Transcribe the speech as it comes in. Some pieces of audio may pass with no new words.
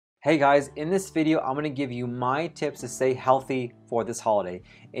Hey guys, in this video I'm going to give you my tips to stay healthy for this holiday.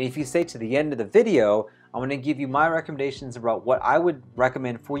 And if you stay to the end of the video, I'm going to give you my recommendations about what I would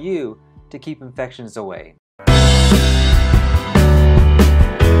recommend for you to keep infections away.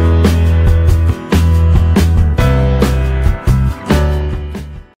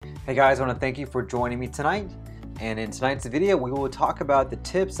 Hey guys, I want to thank you for joining me tonight. And in tonight's video, we will talk about the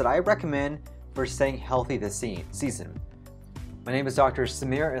tips that I recommend for staying healthy this season. My name is Dr.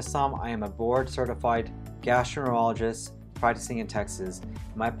 Samir Islam. I am a board-certified gastroenterologist practicing in Texas.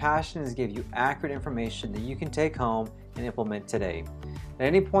 My passion is to give you accurate information that you can take home and implement today. At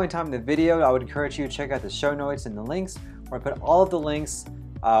any point in time in the video, I would encourage you to check out the show notes and the links, where I put all of the links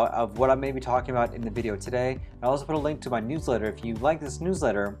of what I may be talking about in the video today. I also put a link to my newsletter. If you like this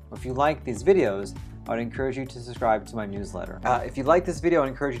newsletter, or if you like these videos, I would encourage you to subscribe to my newsletter. If you like this video, I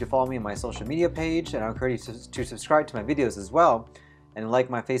encourage you to follow me on my social media page, and I encourage you to subscribe to my videos as well, and like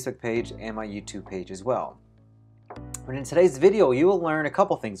my Facebook page and my YouTube page as well. But in today's video, you will learn a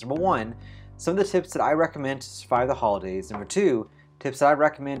couple things. Number one, some of the tips that I recommend to survive the holidays. Number two, tips that I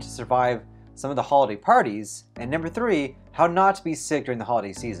recommend to survive some of the holiday parties. And number three, how not to be sick during the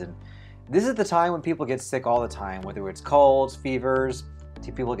holiday season. This is the time when people get sick all the time, whether it's colds, fevers,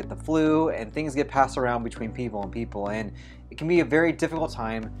 people get the flu, and things get passed around between people, and it can be a very difficult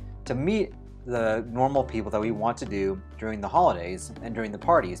time to meet the normal people that we want to do during the holidays and during the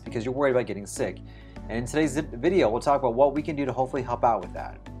parties, because you're worried about getting sick. And in today's video, we'll talk about what we can do to hopefully help out with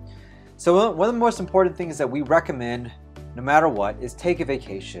that. So one of the most important things that we recommend, no matter what, is take a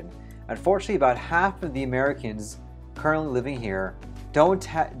vacation. Unfortunately, about half of the Americans currently living here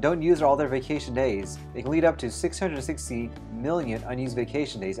don't use all their vacation days. It can lead up to 660 million unused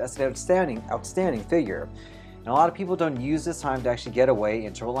vacation days. That's an outstanding figure. And a lot of people don't use this time to actually get away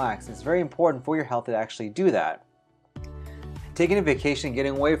and to relax. It's very important for your health to actually do that. Taking a vacation,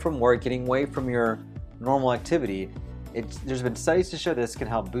 getting away from work, getting away from your normal activity, there's been studies to show this can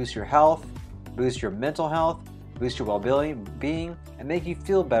help boost your health, boost your mental health, boost your well-being, and make you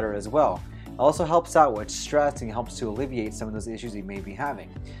feel better as well. It also helps out with stress and helps to alleviate some of those issues you may be having.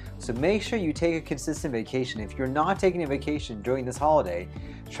 So make sure you take a consistent vacation. If you're not taking a vacation during this holiday,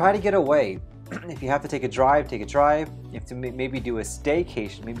 try to get away. If you have to take a drive, take a drive. You have to maybe do a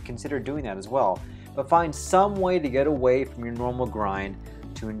staycation, maybe consider doing that as well. But find some way to get away from your normal grind,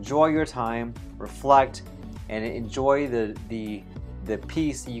 to enjoy your time, reflect, and enjoy the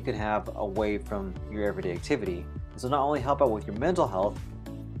peace that you can have away from your everyday activity. This will not only help out with your mental health,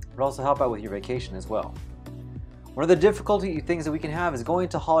 but also help out with your vacation as well. One of the difficulty things that we can have is going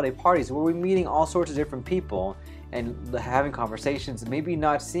to holiday parties where we're meeting all sorts of different people and having conversations, and maybe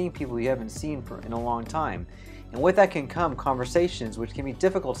not seeing people you haven't seen in a long time. And with that can come conversations which can be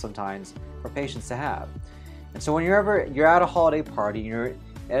difficult sometimes for patients to have. And so when you're at a holiday party, you're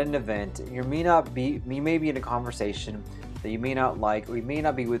at an event, you may be in a conversation that you may not like, or you may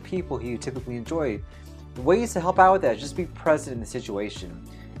not be with people who you typically enjoy. The ways to help out with that is just be present in the situation.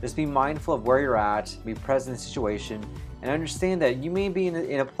 Just be mindful of where you're at, be present in the situation, and understand that you may be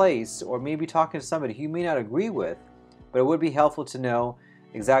in a place or maybe talking to somebody who you may not agree with, but it would be helpful to know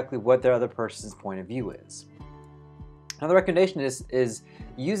exactly what the other person's point of view is. Another recommendation is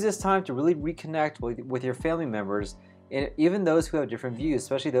use this time to really reconnect with your family members, and even those who have different views,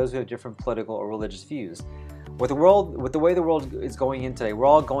 especially those who have different political or religious views. With the way the world is going in today, we're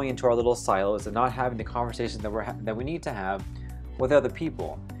all going into our little silos and not having the conversations that we need to have with other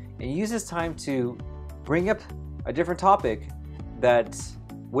people. And use this time to bring up a different topic that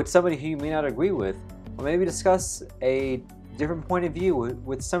with somebody who you may not agree with, or maybe discuss a different point of view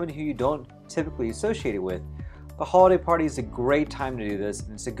with somebody who you don't typically associate it with. The holiday party is a great time to do this,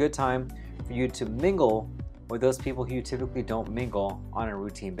 and it's a good time for you to mingle with those people who you typically don't mingle on a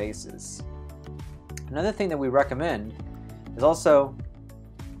routine basis. Another thing that we recommend is also,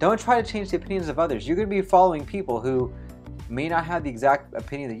 don't try to change the opinions of others. You're going to be following people who may not have the exact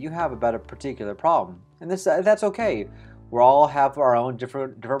opinion that you have about a particular problem, and that's okay. We all have our own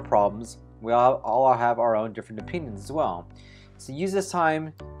different problems. We all have our own different opinions as well. So use this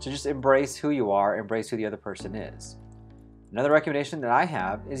time to just embrace who you are, embrace who the other person is. Another recommendation that I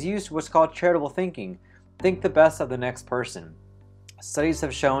have is use what's called charitable thinking. Think the best of the next person. Studies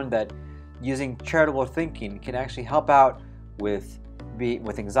have shown that using charitable thinking can actually help out with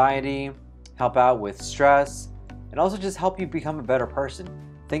anxiety, help out with stress, and also just help you become a better person.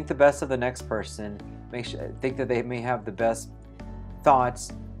 Think the best of the next person. Think that they may have the best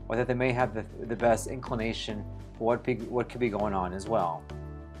thoughts, or that they may have the best inclination for what could be going on as well.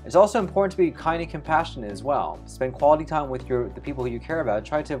 It's also important to be kind and compassionate as well. Spend quality time with the people who you care about.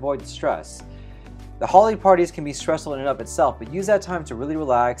 Try to avoid stress. The holiday parties can be stressful in and of itself, but use that time to really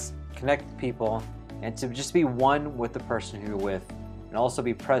relax, connect with people, and to just be one with the person who you're with, and also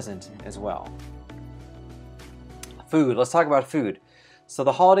be present as well. Food. Let's talk about food. So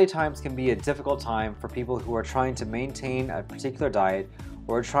the holiday times can be a difficult time for people who are trying to maintain a particular diet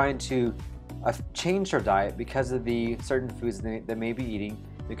or trying to change their diet because of the certain foods they may be eating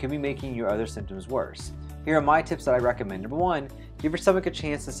that could be making your other symptoms worse. Here are my tips that I recommend. Number one, give your stomach a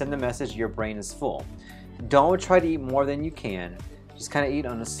chance to send the message your brain is full. Don't try to eat more than you can. Just kind of eat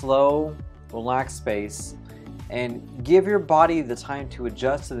on a slow, relaxed pace and give your body the time to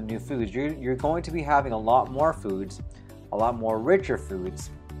adjust to the new foods. You're going to be having a lot more foods, a lot more richer foods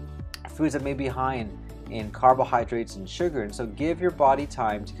that may be high in carbohydrates and sugar, and so give your body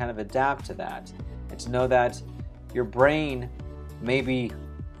time to kind of adapt to that and to know that your brain may be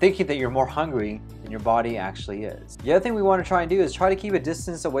thinking that you're more hungry than your body actually is. The other thing we want to try and do is try to keep a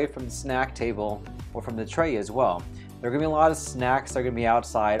distance away from the snack table or from the tray as well. There are going to be a lot of snacks that are going to be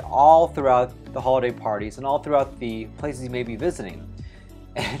outside all throughout the holiday parties and all throughout the places you may be visiting.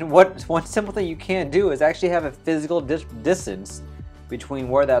 And one simple thing you can do is actually have a physical distance between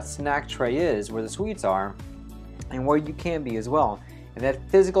where that snack tray is, where the sweets are, and where you can be as well. And that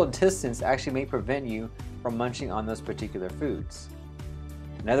physical distance actually may prevent you from munching on those particular foods.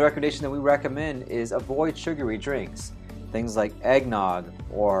 Another recommendation that we recommend is avoid sugary drinks. Things like eggnog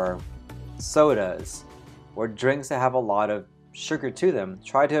or sodas or drinks that have a lot of sugar to them.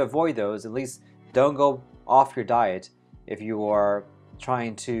 Try to avoid those. At least don't go off your diet if you are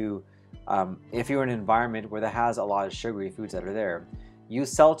trying to, if you're in an environment where that has a lot of sugary foods that are there.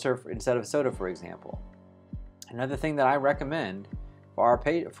 Use seltzer instead of soda, for example. Another thing that I recommend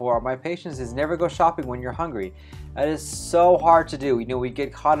for my patients is never go shopping when you're hungry. That is so hard to do. You know, we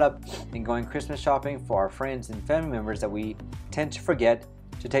get caught up in going Christmas shopping for our friends and family members that we tend to forget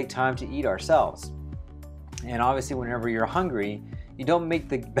to take time to eat ourselves. And obviously, whenever you're hungry, you don't make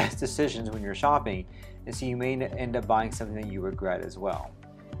the best decisions when you're shopping, and so you may end up buying something that you regret as well.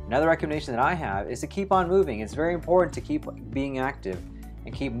 Another recommendation that I have is to keep on moving. It's very important to keep being active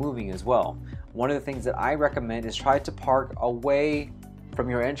and keep moving as well. One of the things that I recommend is try to park away from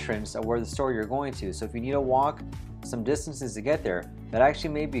your entrance of where the store you're going to. So if you need to walk some distances to get there, that actually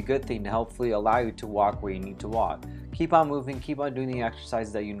may be a good thing to hopefully allow you to walk where you need to walk. Keep on moving, keep on doing the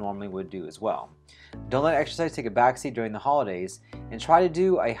exercises that you normally would do as well. Don't let exercise take a backseat during the holidays, and try to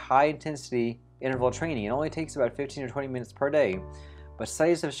do a high intensity interval training. It only takes about 15 or 20 minutes per day, but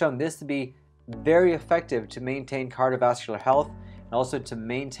studies have shown this to be very effective to maintain cardiovascular health and also to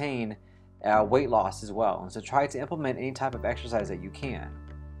maintain weight loss as well. And so try to implement any type of exercise that you can.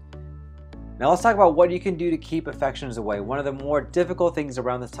 Now let's talk about what you can do to keep infections away. One of the more difficult things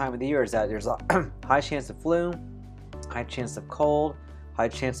around this time of the year is that there's a high chance of flu, high chance of cold, high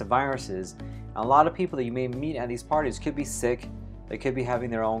chance of viruses. And a lot of people that you may meet at these parties could be sick. They could be having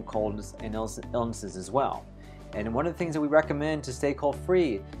their own colds and illnesses as well. And one of the things that we recommend to stay cold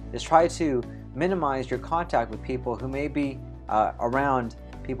free is try to minimize your contact with people who may be around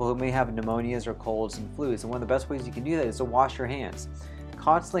people who may have pneumonias or colds and flus. And one of the best ways you can do that is to wash your hands.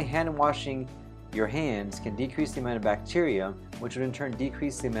 Constantly hand washing your hands can decrease the amount of bacteria, which would in turn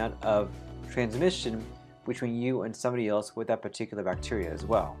decrease the amount of transmission between you and somebody else with that particular bacteria as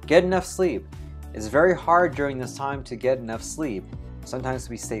well. Get enough sleep. It's very hard during this time to get enough sleep. Sometimes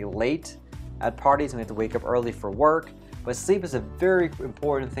we stay late at parties and we have to wake up early for work, but sleep is a very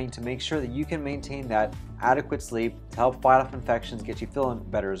important thing to make sure that you can maintain that adequate sleep to help fight off infections, get you feeling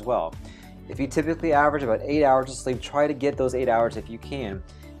better as well. If you typically average about 8 hours of sleep, try to get those 8 hours if you can.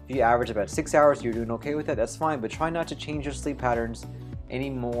 If you average about 6 hours, you're doing okay with it, that's fine, but try not to change your sleep patterns any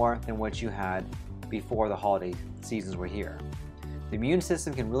more than what you had before the holiday seasons were here. The immune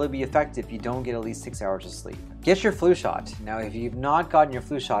system can really be affected if you don't get at least 6 hours of sleep. Get your flu shot. Now, if you've not gotten your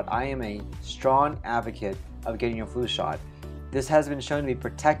flu shot, I am a strong advocate of getting your flu shot. This has been shown to be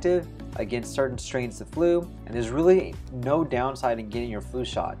protective against certain strains of flu, and there's really no downside in getting your flu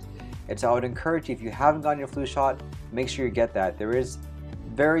shot. And so I would encourage you, if you haven't gotten your flu shot, make sure you get that. There is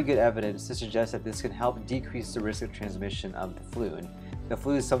very good evidence to suggest that this can help decrease the risk of transmission of the flu. And the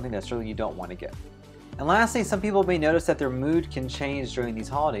flu is something that certainly you don't want to get. And lastly, some people may notice that their mood can change during these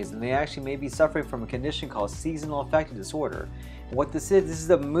holidays, and they actually may be suffering from a condition called seasonal affective disorder. And what this is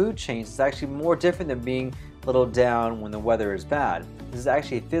a mood change. It's actually more different than being a little down when the weather is bad. This is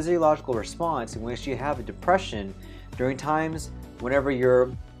actually a physiological response in which you have a depression during times whenever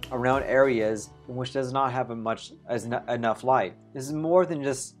you're around areas in which does not have enough light. This is more than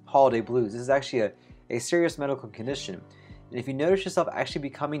just holiday blues. This is actually a serious medical condition. And if you notice yourself actually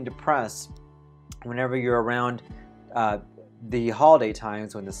becoming depressed whenever you're around the holiday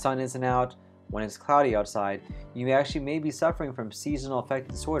times, when the sun isn't out, when it's cloudy outside, you may be suffering from seasonal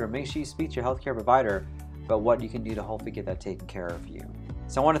affective disorder. Make sure you speak to your healthcare provider about what you can do to hopefully get that taken care of for you.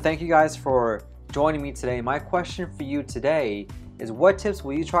 So I want to thank you guys for joining me today. My question for you today is, what tips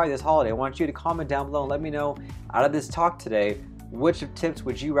will you try this holiday? I want you to comment down below and let me know, out of this talk today, which tips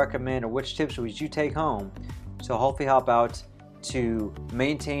would you recommend or which tips would you take home to hopefully help out to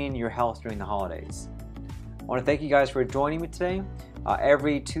maintain your health during the holidays. I want to thank you guys for joining me today.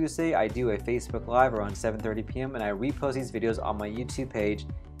 Every Tuesday I do a Facebook Live around 7:30 p.m. and I repost these videos on my YouTube page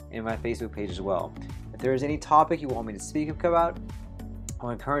and my Facebook page as well. If there is any topic you want me to speak about, I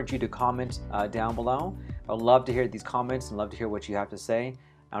want to encourage you to comment down below. I would love to hear these comments and love to hear what you have to say.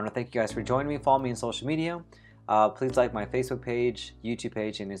 I want to thank you guys for joining me. Follow me on social media. Please like my Facebook page, YouTube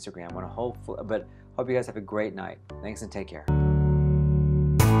page, and Instagram. Hope you guys have a great night. Thanks and take care.